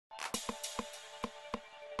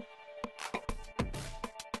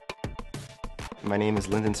My name is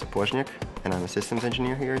Lyndon Sapozhnik, and I'm a systems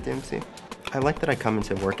engineer here at DMC. I like that I come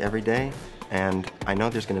into work every day, and I know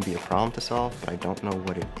there's going to be a problem to solve, but I don't know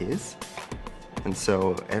what it is. And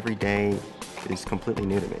so every day is completely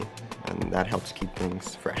new to me, and that helps keep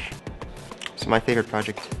things fresh. So my favorite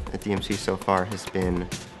project at DMC so far has been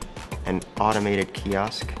an automated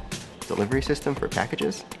kiosk delivery system for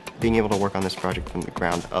packages. Being able to work on this project from the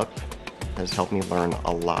ground up has helped me learn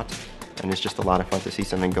a lot, and it's just a lot of fun to see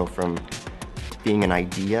something go from being an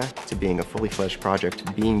idea to being a fully fledged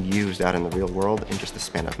project being used out in the real world in just a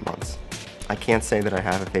span of months. I can't say that I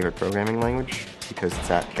have a favorite programming language because it's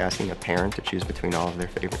asking a parent to choose between all of their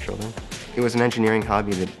favorite children. It was an engineering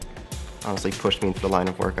hobby that honestly pushed me into the line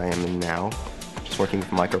of work I am in now, just working with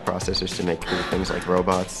microprocessors to make cool things like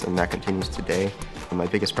robots, and that continues today. And my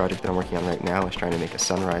biggest project that I'm working on right now is trying to make a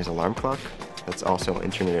sunrise alarm clock that's also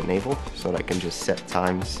internet enabled so that I can just set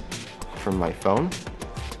times from my phone,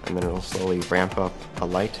 and then it'll slowly ramp up a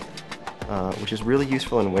light, which is really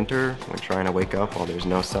useful in winter when trying to wake up while there's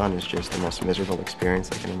no sun is just the most miserable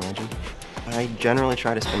experience I can imagine. I generally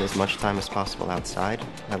try to spend as much time as possible outside.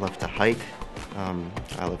 I love to hike.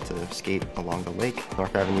 I love to skate along the lake.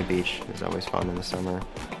 North Avenue Beach is always fun in the summer.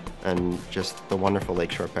 And just the wonderful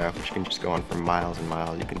lakeshore path, which you can just go on for miles and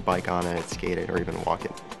miles. You can bike on it, skate it, or even walk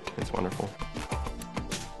it. It's wonderful.